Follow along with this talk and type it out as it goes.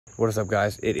What is up,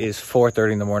 guys? It is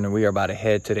 4:30 in the morning. We are about to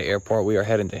head to the airport. We are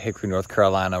heading to Hickory, North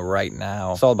Carolina right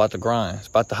now. It's all about the grind. It's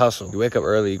about the hustle. You wake up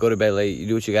early, you go to bed late, you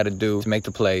do what you got to do to make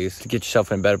the plays, to get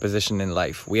yourself in a better position in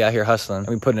life. We out here hustling and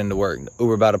we putting in the work.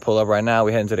 Uber about to pull up right now.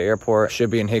 We heading to the airport.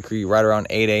 Should be in Hickory right around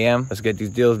 8 a.m. Let's get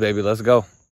these deals, baby. Let's go.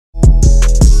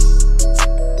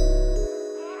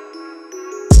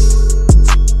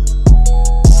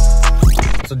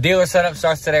 So dealer setup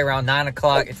starts today around 9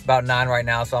 o'clock. It's about 9 right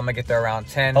now, so I'm gonna get there around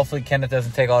 10. Hopefully Kenneth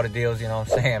doesn't take all the deals, you know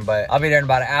what I'm saying? But I'll be there in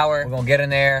about an hour. We're gonna get in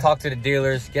there, talk to the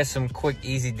dealers, get some quick,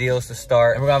 easy deals to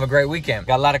start, and we're gonna have a great weekend.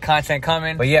 Got a lot of content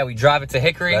coming, but yeah, we drive it to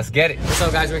Hickory. Let's get it. What's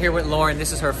up, guys? We're here with Lauren.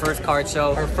 This is her first card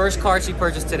show. Her first card she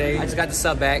purchased today. I just got the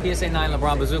sub back. PSA 9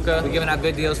 LeBron Bazooka. We're giving out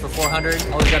good deals for 400.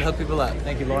 Always gotta hook people up.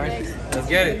 Thank you, Lauren. Thanks. Let's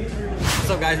get it. What's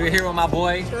up, guys? We're here with my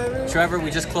boy, Trevor.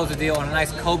 We just closed a deal on a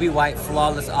nice Kobe White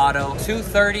Flawless Auto.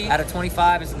 230 out of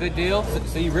 25 is a good deal.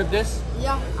 So you ripped this?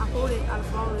 Yeah, I pulled it out of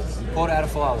Flawless. You pulled it out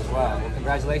of Flawless. Wow. Well,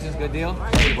 congratulations. Good deal.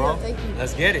 Right, Thank you, bro. thank you.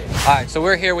 Let's get it. All right, so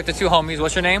we're here with the two homies.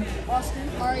 What's your name? Austin.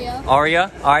 Aria.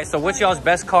 Aria. All right, so what's y'all's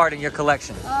best card in your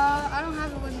collection? I don't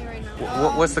have it with me right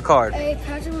now. What's the card? A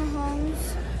Patrick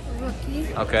Mahomes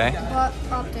rookie. Okay. But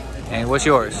optic. And what's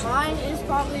yours? Mine is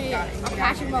probably a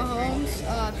Patrick Mahomes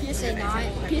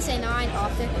PSA 9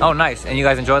 optic. Oh, nice. And you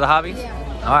guys enjoy the hobby? Yeah.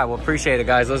 All right, well, appreciate it,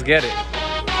 guys. Let's get it.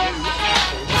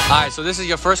 All right, so this is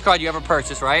your first card you ever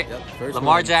purchased, right? Yep, first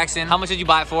Lamar one. Jackson. How much did you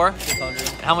buy it for? 600.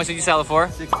 And how much did you sell it for?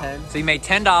 610. So you made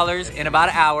 $10 in about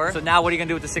an hour. So now what are you gonna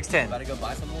do with the 610? Gotta go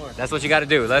buy some more. That's what you gotta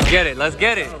do. Let's get it. Let's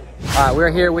get it. All right,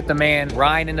 we're here with the man,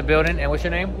 Ryan, in the building. And what's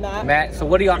your name? Matt. So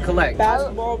what do y'all collect?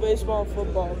 Basketball, baseball,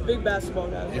 football. Big basketball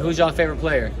guys. And who's y'all favorite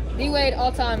player? D-Wade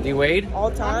all time. D-Wade?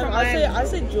 All time? I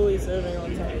say Julius Irving all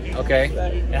time.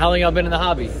 Okay. And how long y'all been in the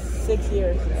hobby? 6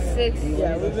 years. 6.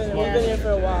 Yeah, we've been here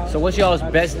for a while. So what's y'all's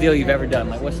best deal you've ever done?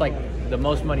 Like, what's like the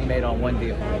most money made on one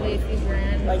deal? Probably a few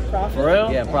grand. Like profit? For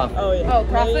real? Yeah, profit. Oh yeah. Oh,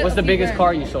 profit? What's the biggest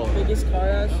car you sold? Biggest car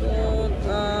I sold?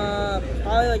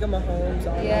 Probably like a Mahomes.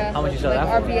 Yeah. How much you sell like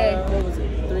that for? RPA. What was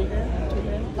it? 3 grand? 2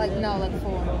 grand? Like, no, like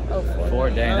 4. Oh, 4. 4,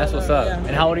 dang, that's what's up. Yeah.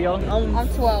 And how old are y'all? I'm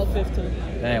 12.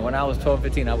 15. Dang, when I was 12,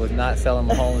 15, I was not selling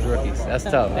Mahomes rookies. That's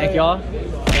tough. Thank y'all.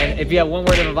 And if you have one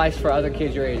word of advice for other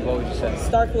kids your age, what would you say?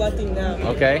 Start collecting now.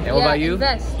 Okay, and what about you?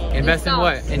 Invest. Invest in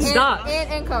what? In stocks?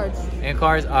 And cards. And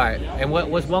cards? All right. And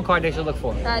what's one card they should look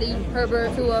for? Patty,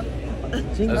 Herbert, Tua.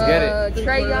 Let's get it.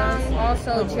 Trey Young,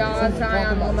 also Zion,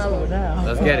 LaMelo.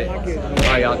 Let's get it. All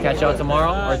right, y'all. Catch y'all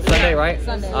tomorrow or Sunday, right?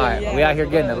 Sunday. All right, we out here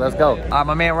getting it. Let's go. All right,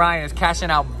 my man Ryan is cashing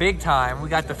out big time. We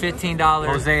got the $15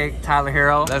 Mosaic Tyler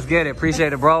Hero. Let's get it.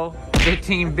 Appreciate it, bro.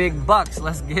 15 big bucks.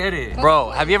 Let's get it.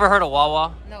 Bro, have you ever heard of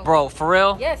Wawa? No. Bro, for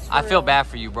real? Yes, for I feel real. bad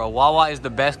for you, bro. Wawa is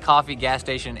the best coffee gas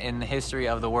station in the history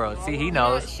of the world. See, he You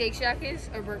know what knows. Shake Shack is?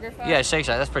 Or Burger Five? Yeah, Shake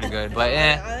Shack. That's pretty good. But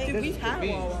eh. I think we've had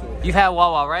Wawa. You've had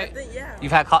Wawa, right? Yeah.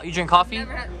 You've had you drink coffee?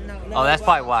 Never had, no. Oh, that's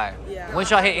probably why. Yeah.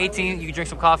 Once y'all hit 18, you can drink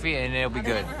some coffee and it'll be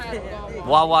good. Never had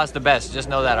Wawa's the best. Just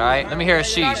know that, all right? Let me hear a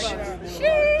sheesh.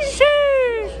 Sheesh.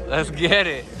 Let's get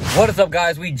it. What is up,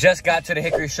 guys? We just got to the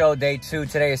Hickory show, day 2.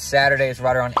 Today is Saturday. It's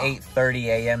right around 8:30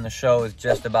 a.m. The show is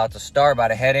just about to start. About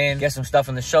to head in, get some stuff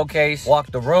in the showcase,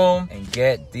 walk the room, and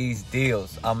get these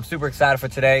deals. I'm super excited for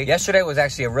today. Yesterday was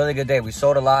actually a really good day. We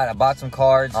sold a lot. I bought some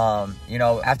cards. You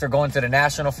know, after going to the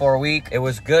National for a week, it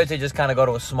was good to just kind of go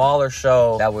to a smaller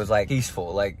show that was like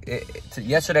peaceful. Like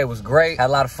yesterday was great. Had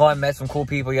a lot of fun. Met some cool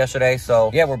people yesterday.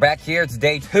 So yeah, we're back here. It's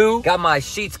day 2. Got my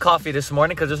Sheets coffee this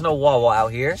morning because there's no Wawa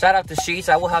out here. Shout out to Sheets.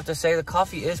 I will have to say the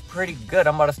coffee is pretty good.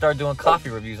 I'm about to start doing coffee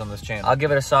reviews on this channel. I'll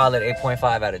give it a solid 8.5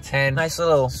 out of 10. Nice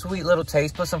little sweet little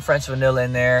taste. Put some French vanilla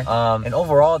in there. And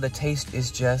overall the taste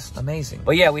is just amazing.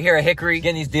 But yeah, we here at Hickory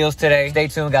getting these deals today. Stay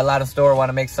tuned. Got a lot in store. Want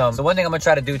to make some. So one thing I'm gonna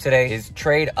try to do today is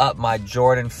trade up my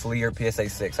Jordan Fleer PSA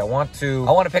 6. I want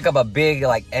to pick up a big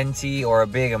like NT or a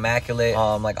big immaculate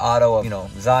like auto of, you know,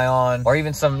 Zion or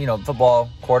even some, you know, football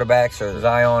quarterbacks or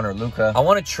Zion or Luka. I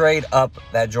want to trade up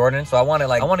that Jordan. So I want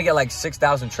to get like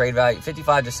 6,000 trade value,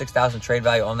 55 to 6,000 trade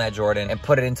value on that Jordan and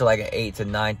put it into like an $8,000 to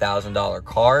 $9,000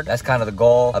 card. That's kind of the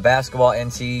goal. A basketball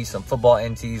NT, some football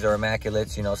NTs or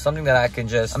immaculates, you know, something that I can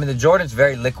just, I mean, the Jordan's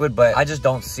very liquid, but I just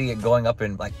don't see it going up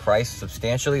in like price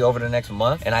substantially over the next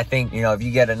month. And I think, you know, if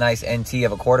you get a nice NT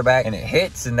of a quarterback and it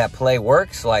hits and that play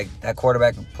works, like that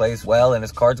quarterback plays well and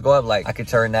his cards go up, like I could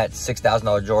turn that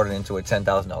 $6,000 Jordan into a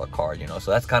 $10,000 card, you know?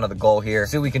 So that's kind of the goal here.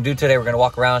 See what we can do today. We're going to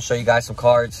walk around, show you guys some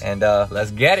cards, and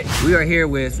let's get it. We are here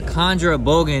with with Conjure a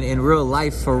Bogan in real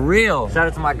life for real. Shout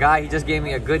out to my guy. He just gave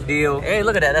me a good deal. Hey,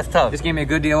 look at that. That's tough. Just gave me a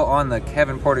good deal on the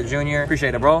Kevin Porter Jr.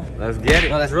 Appreciate it, bro. Let's get it.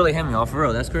 No, that's really him, y'all. For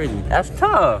real. That's crazy. That's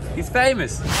tough. He's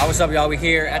famous. Right, what's up, y'all? We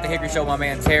here at the Hickory Show. My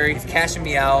man Terry. He's cashing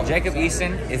me out. Jacob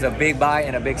Eason is a big buy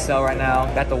and a big sell right now.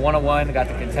 Got the 101. Got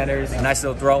the contenders. Nice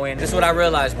little throw in. This is what I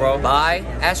realized, bro. Buy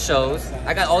at shows.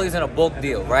 I got all these in a bulk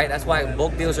deal, right? That's why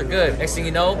bulk deals are good. Next thing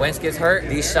you know, Wentz gets hurt.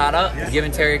 These shot up.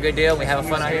 Giving Terry a good deal. We having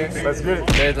fun out here. Let's get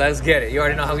it. Let's get it. You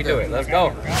already know how we do it. Let's go.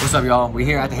 What's up, y'all? We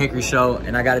here at the Hickory Show,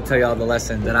 and I got to tell y'all the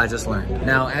lesson that I just learned.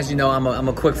 Now, as you know, I'm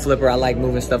a quick flipper. I like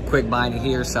moving stuff quick, buying it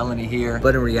here, selling it here.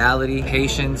 But in reality,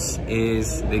 patience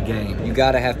is the game. You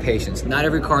gotta have patience. Not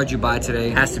every card you buy today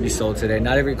has to be sold today.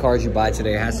 Not every card you buy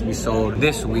today has to be sold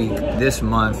this week, this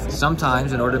month.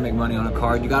 Sometimes, in order to make money on a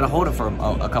card, you gotta hold it for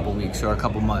a couple weeks or a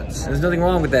couple months. There's nothing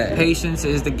wrong with that. Patience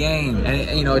is the game.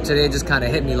 And you know, today it just kind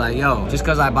of hit me like, yo, just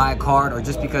because I buy a card or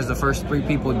just because the first 3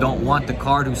 people don't want the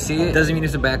card who see it, doesn't mean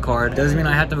it's a bad card. Doesn't mean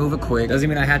I have to move it quick. Doesn't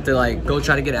mean I have to like go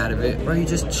try to get out of it. Bro, you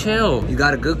just chill. You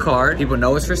got a good card. People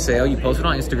know it's for sale. You post it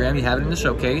on Instagram. You have it in the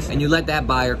showcase, and you let that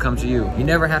buyer come to you. You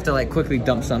never have to like quickly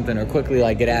dump something or quickly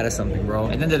like get out of something, bro.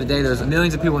 At the end of the day, there's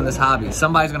millions of people in this hobby.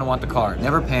 Somebody's gonna want the card.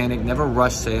 Never panic. Never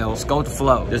rush sales. Just go with the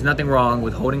flow. There's nothing wrong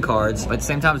with holding cards, but at the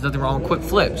same time, there's nothing wrong with quick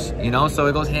flips. You know, so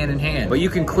it goes hand in hand. But you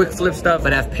can quick flip stuff,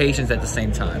 but have patience at the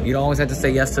same time. You don't always have to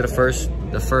say yes to the first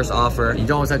offer. You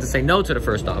don't always have to say no to the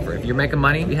first offer. If you're making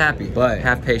money, be happy, but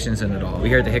have patience in it all. We're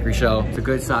here at the Hickory Show. It's a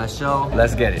good size show.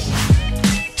 Let's get it.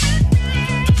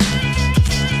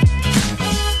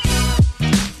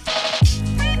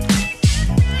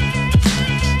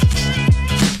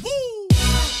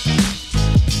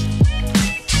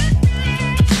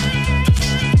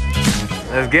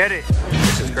 Let's get it.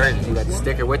 This is crazy. You got the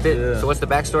sticker with it. Yeah. So what's the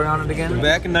backstory on it again?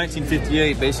 Back in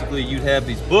 1958, basically you'd have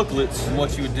these booklets, and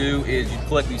what you would do is you'd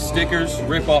collect these stickers,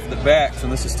 rip off the backs,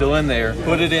 and this is still in there,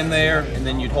 put it in there, and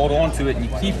then you'd hold on to it and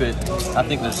you keep it. I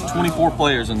think there's 24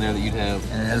 players in there that you'd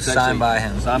have. And it's signed by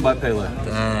him. Signed by Pele.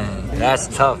 Dang, that's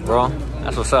tough, bro.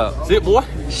 That's what's up. See it, boy?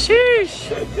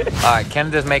 Sheesh. All right,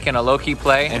 Canada's making a low-key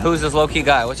play. And who's this low-key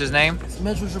guy? What's his name? It's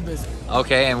Mitchell Trubisky.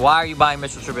 Okay, and why are you buying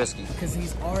Mitchell Trubisky? Because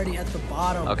he's already at the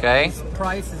bottom. Okay. His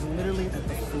price is literally at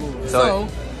the floor. So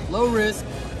low risk,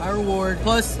 high reward.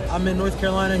 Plus, I'm in North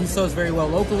Carolina. He sells very well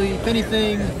locally. If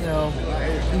anything, you know,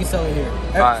 you can sell it here.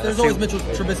 Right, there's always Mitchell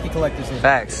Trubisky collectors here.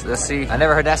 Facts. Let's see. I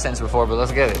never heard that sentence before, but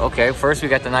let's get it. Okay, first we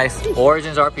got the nice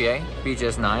Origins RPA,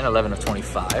 BGS 9, 11 of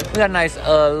 25. We got a nice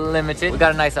limited. We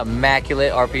got a nice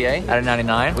Immaculate RPA out of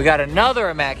 99. We got another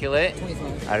Immaculate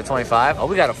 25. Out of 25. Oh,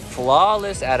 we got a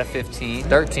Flawless out of 15.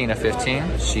 13 of 15.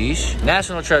 Sheesh.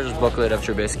 National Treasures booklet of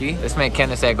Trubisky. This man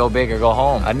Kenneth said go big or go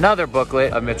home. Another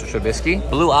booklet of Mitchell Trubisky.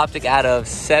 Blue Optic out of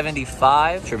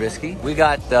 75. Trubisky. We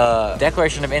got the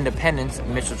Declaration of Independence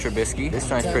Mitchell Trubisky. This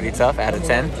joint's pretty tough. Out of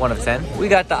 10. 1 of 10. We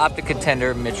got the Optic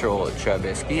Contender Mitchell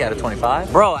Trubisky out of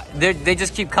 25. Bro, they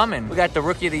just keep coming. We got the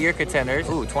Rookie of the Year contenders.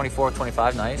 Ooh, 24,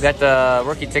 25. Nice. We got the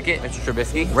Rookie Ticket Mitchell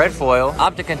Trubisky. Red Foil.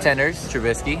 Optic Contenders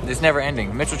Trubisky. This never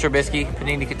ending. Mitchell Trubisky.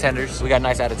 Panini Contenders. We got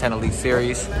nice out of 10 Elite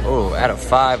Series. Ooh, out of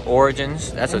 5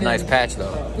 Origins. That's a nice patch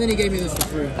though. Then he gave me this for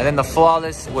free. And then the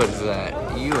Flawless, what is that?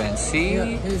 UNC? Yeah,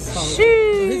 his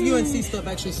UNC stuff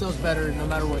actually sells better no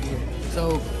matter what year.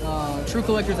 So true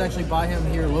collectors actually buy him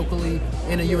here locally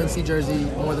in a UNC jersey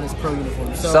more than his pro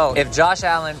uniform. So if Josh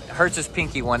Allen hurts his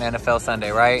pinky one NFL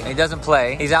Sunday, right? And he doesn't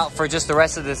play, he's out for just the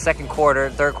rest of the second quarter,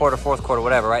 third quarter, fourth quarter,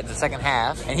 whatever, right? The second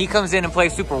half. And he comes in and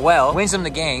plays super well, wins him the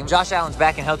game. Josh Allen's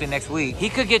back and healthy next week. He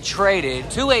could get traded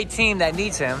to a team that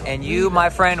needs him, and you, my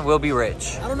friend, will be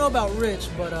rich. I don't know about rich,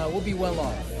 but we'll be well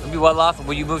off. You'll be well off.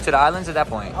 Will you move to the islands at that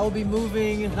point? I will be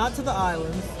moving, not to the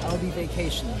islands, I will be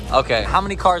vacationing. Okay. How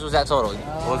many cards was that total?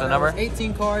 What was the number?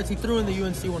 18 cards. He threw in the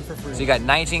UNC one for free. So you got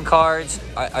 19 cards.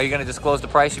 Are you going to disclose the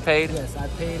price you paid? Yes, I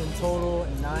paid in total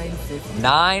 $950.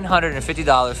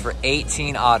 $950 for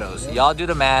 18 autos. Yep. Y'all do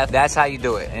the math. That's how you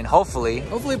do it. And hopefully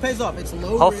it pays off. It's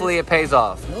low Hopefully risk. It pays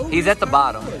off. Low He's risk, at the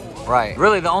bottom. good. Right.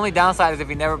 Really, the only downside is if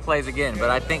he never plays again. But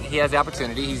I think he has the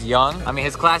opportunity. He's young. I mean,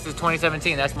 his class is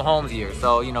 2017. That's Mahomes' year.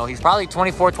 So, you know, he's probably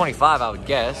 24, 25, I would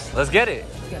guess. Let's get it.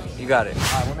 You got it. All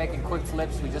right, we're making quick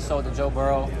flips. We just sold the Joe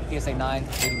Burrow PSA 9,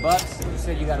 $80. You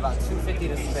said you got about $250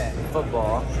 to spend.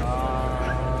 Football.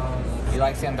 You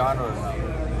like Sam Darnold or no?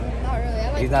 Not really.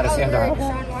 I like, He's not a Sam Darnold.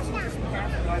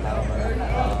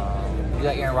 You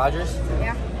like Aaron Rodgers?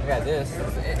 Yeah. We got this.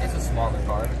 It's a smaller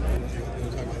card.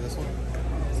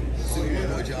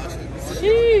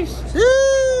 Sheesh.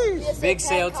 Big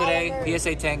sale today.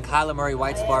 PSA 10, Kyler Murray,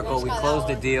 White Sparkle. We closed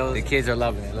the deal. The kids are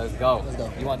loving it. Let's go.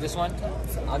 You want this one?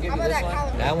 I'll give you this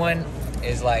one. That one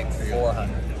is like $400.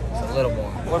 It's a little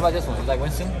more. What about this one? You like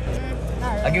Winston?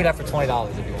 I'll give you that for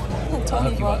 $20 if you want.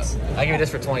 $20. I'll give you this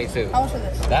for $22. How much for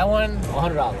this? That one,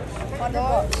 $100.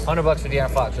 $100. $100 for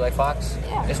De'Aaron Fox. You like Fox?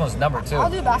 Yeah. This one's number 2. I'll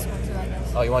do basketball too, I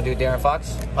guess. Oh, you want to do De'Aaron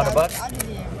Fox? $100? I'll do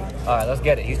De'Aaron Fox. All right, let's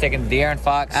get it. He's taking De'Aaron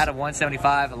Fox out of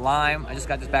 175 Lime. I just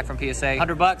got this back from PSA.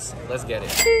 $100. Let's get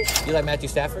it. You like Matthew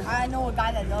Stafford? I know a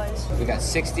guy that does. We got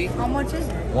 60. How much is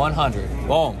it? 100.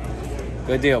 Boom.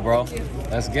 Good deal, bro.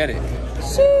 Let's get it.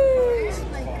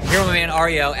 Here with my man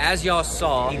Ariel. As y'all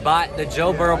saw, he bought the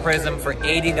Joe Burrow Prism for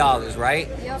 $80, right?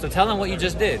 Yep. So tell him what you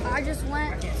just did. I just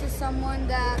went to someone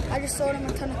that I just sold him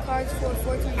a ton of cards for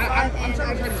 $425 and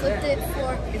I just flipped it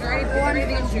for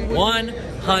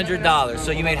 $100.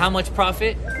 So you made how much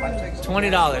profit?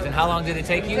 $20. And how long did it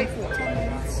take you?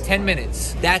 10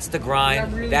 minutes. That's the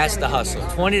grind. That's the hustle.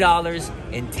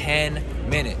 $20 in 10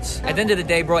 minutes. At the end of the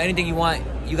day, bro, anything you want,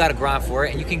 you got to grind for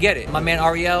it, and you can get it. My man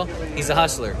Ariel, he's a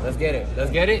hustler. Let's get it.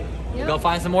 Let's get it. Yep. Go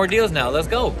find some more deals now. Let's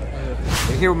go.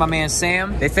 We're here with my man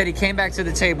Sam. They said he came back to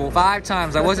the table 5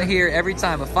 times. I wasn't here every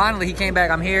time, but finally he came back.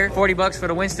 I'm here. $40 for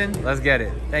the Winston. Let's get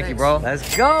it. Thank you, bro.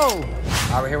 Let's go.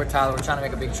 All right, we're here with Tyler. We're trying to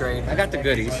make a big trade. I got the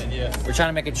goodies. We're trying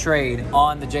to make a trade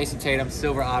on the Jason Tatum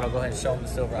silver auto. Go ahead and show him the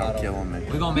silver auto. You're killing me.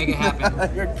 We're going to make it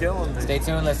happen. You're killing me. Stay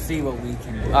tuned. Let's see what we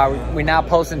can do. All right, we're now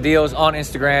posting deals on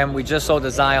Instagram. We just sold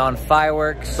the Zion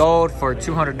fireworks. Sold for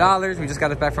 $200. We just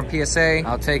got it back from PSA.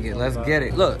 I'll take it. Let's get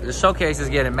it. Look, the showcase is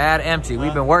getting mad empty.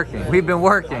 We've been working. We've been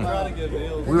working.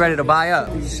 We ready to buy up.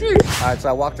 All right, so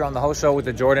I walked around the whole show with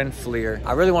the Jordan Fleer.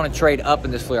 I really want to trade up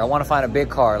in this Fleer. I want to find a big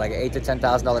card, like an $8,000 to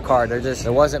 $10,000 card.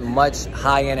 There wasn't much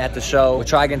high end at the show. We'll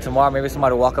try again tomorrow. Maybe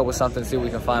somebody will walk up with something, see what we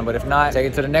can find. But if not, take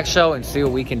it to the next show and see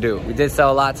what we can do. We did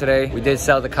sell a lot today. We did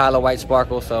sell the Kylo White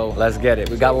Sparkle, so let's get it.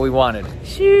 We got what we wanted.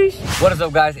 Sheesh. What is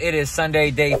up, guys? It is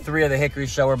Sunday, day 3 of the Hickory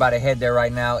show. We're about to head there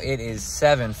right now. It is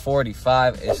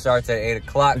 7:45. It starts at 8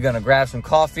 o'clock. We're gonna grab some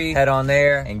coffee, head on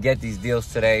there, and get these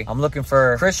deals today. I'm looking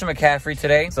for Christian McCaffrey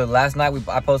today. So last night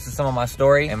I posted some on my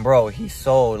story, and bro, he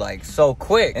sold like so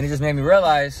quick, and it just made me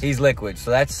realize he's liquid.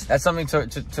 So that's something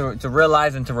to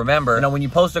realize and to remember. You know, when you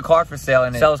post a card for sale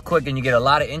and it sells quick and you get a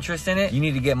lot of interest in it, you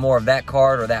need to get more of that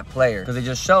card or that player, because it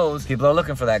just shows people are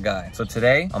looking for that guy. So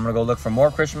today I'm gonna go look for more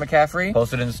Christian McCaffrey,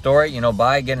 post it in the story, you know,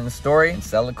 buy it, get in the story, and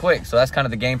sell it quick. So that's kind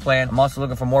of the game plan. I'm also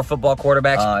looking for more football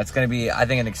quarterbacks. It's gonna be, I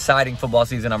think, an exciting football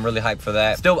season. I'm really hyped for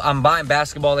that. Still, I'm buying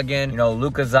basketball again. You know,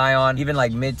 Luka, Zion, even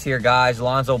like mid-tier guys,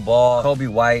 Lonzo Ball, Kobe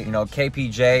White, you know,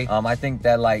 KPJ. I think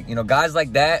that, like, you know, guys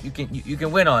like that you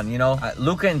can win on. You know,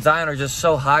 Luka and Zion are just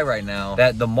so high right now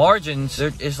that the margins,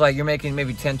 it's like you're making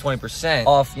maybe 10-20%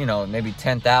 off, you know, maybe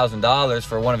 $10,000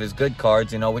 for one of his good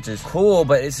cards, you know, which is cool,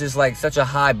 but it's just like such a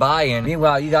high buy-in.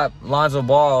 Meanwhile, you got Lonzo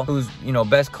Ball, who's, you know,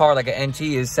 best card like an NT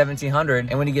is $1,700,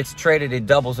 and when he gets traded, it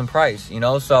doubles in price, you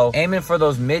know. So aiming for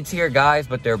those mid-tier guys,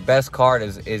 but their best card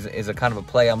is a kind of a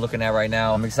play I'm looking at right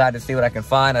now. I'm excited to see what I can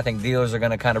find. I think dealers are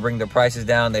gonna kind of bring their prices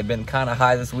down. They've been kind of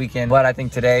high this weekend, but I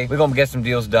think today we're gonna get some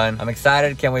deals done. I'm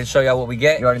excited. Can't wait to show y'all what we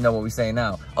get. You already know what we say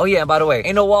now. Oh yeah, and by the way,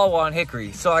 ain't no Wawa on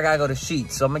Hickory, so I gotta go to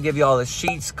Sheets. So I'm gonna give you all the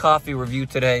Sheets coffee review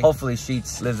today. Hopefully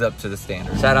Sheets lives up to the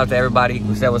standard. Shout out to everybody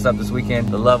who said what's up this weekend.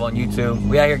 The love on YouTube.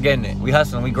 We out here getting it. We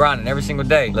hustling. We grinding every single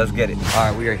day. Let's get it. All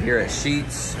right, we are here at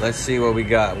Sheets. Let's see what we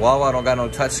got. Wawa don't got no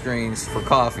touch screens for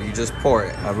coffee. You just pour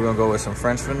it. All right, we're gonna go with some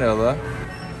French vanilla.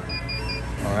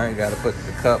 All right, you gotta put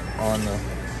the cup on the,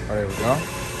 oh, there we go.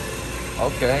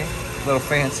 Okay, a little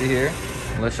fancy here.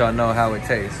 Let y'all know how it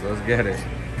tastes. Let's get it.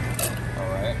 All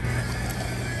right.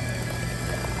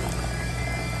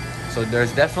 So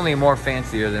there's definitely more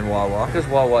fancier than Wawa. Because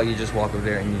Wawa, you just walk over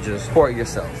there and you just pour it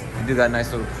yourself. You do got a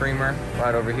nice little creamer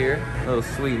right over here. A little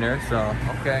sweetener, so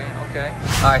okay.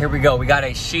 All right, here we go. We got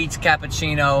a Sheets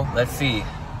cappuccino. Let's see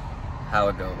how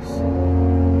it goes.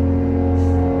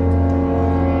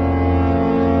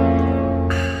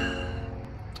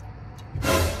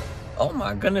 Oh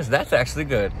my goodness, that's actually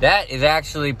good. That is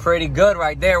actually pretty good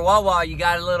right there. Wawa, you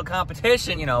got a little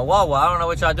competition. You know, Wawa, I don't know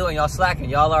what y'all doing. Y'all slacking.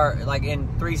 Y'all are like in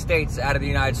 3 states out of the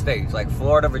United States, like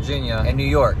Florida, Virginia, and New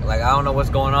York. Like, I don't know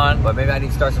what's going on, but maybe I need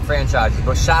to start some franchises.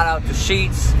 But shout out to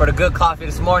Sheets for the good coffee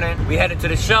this morning. We headed to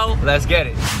the show. Let's get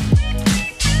it.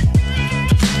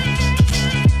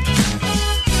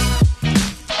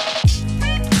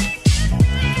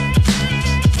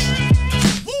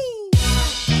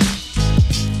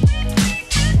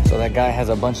 That That guy has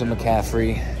a bunch of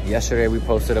McCaffrey. Yesterday we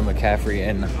posted a McCaffrey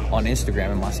on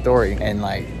Instagram in my story, and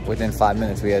like within 5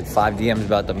 minutes we had 5 DMs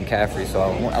about the McCaffrey. So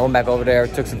I went back over there,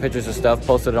 took some pictures of stuff,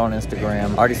 posted it on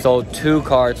Instagram. Already sold 2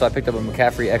 cards, so I picked up a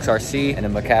McCaffrey XRC and a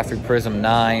McCaffrey Prism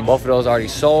 9. Both of those already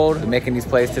sold. We're making these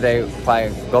plays today.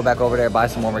 Probably go back over there, buy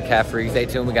some more McCaffrey. Stay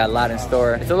tuned, we got a lot in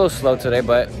store. It's a little slow today,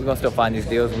 but we're gonna still find these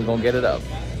deals and we're gonna get it up.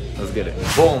 Let's get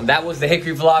it. Boom, that was the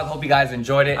Hickory vlog. Hope you guys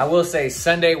enjoyed it. I will say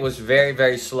Sunday was very,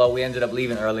 very slow. We ended up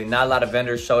leaving early. Not a lot of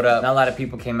vendors showed up. Not a lot of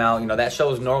people came out. You know, that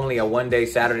show is normally a one-day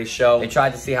Saturday show. They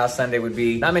tried to see how Sunday would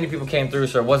be. Not many people came through,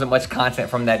 so there wasn't much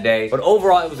content from that day. But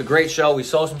overall, it was a great show. We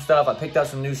sold some stuff. I picked up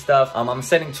some new stuff. I'm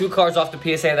sending 2 cards off the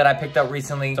PSA that I picked up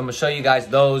recently. So I'm gonna show you guys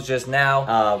those just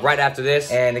now, right after this.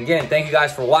 And again, thank you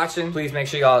guys for watching. Please make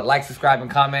sure y'all like, subscribe,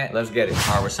 and comment. Let's get it.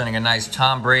 All right, we're sending a nice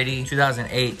Tom Brady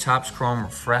 2008 Topps Chrome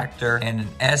Refractor and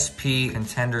an SP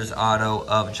Contenders Auto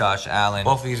of Josh Allen.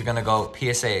 Both of these are gonna go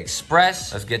PSA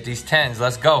Express. Let's get these 10s,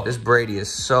 let's go. This Brady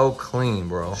is so clean,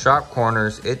 bro. Sharp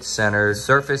corners, it's centered.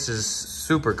 Surface is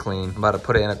super clean. I'm about to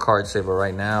put it in a card saver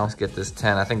right now. Let's get this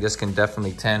 10. I think this can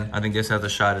definitely 10. I think this has a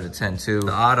shot at a 10 too.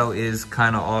 The auto is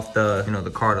kind of off the, you know,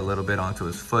 the card a little bit onto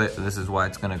his foot. So this is why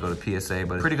it's gonna go to PSA,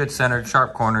 but pretty good centered,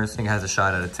 sharp corners. I think it has a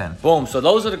shot at a 10. Boom, so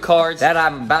those are the cards that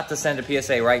I'm about to send to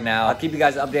PSA right now. I'll keep you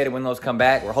guys updated when those come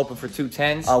back. We're hoping for 2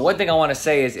 10s. One thing I wanna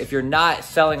say is if you're not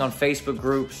selling on Facebook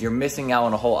groups, you're missing out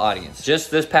on a whole audience.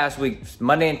 Just this past week,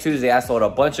 Monday and Tuesday, I sold a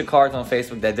bunch of cards on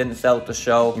Facebook that didn't sell at the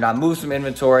show. You know, I moved some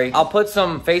inventory. I'll put some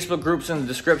Facebook groups in the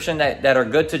description that are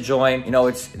good to join. You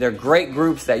know, they're great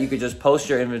groups that you could just post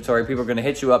your inventory. People are gonna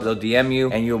hit you up, they'll DM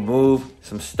you, and you'll move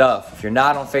some stuff. If you're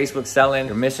not on Facebook selling,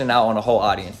 you're missing out on a whole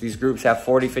audience. These groups have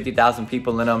 40, 50,000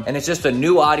 people in them, and it's just a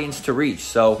new audience to reach.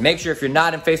 So make sure if you're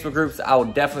not in Facebook groups, I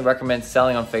would definitely recommend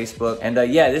selling on Facebook. And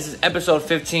yeah, this is episode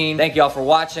 15. Thank y'all for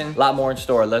watching. A lot more in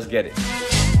store. Let's get it.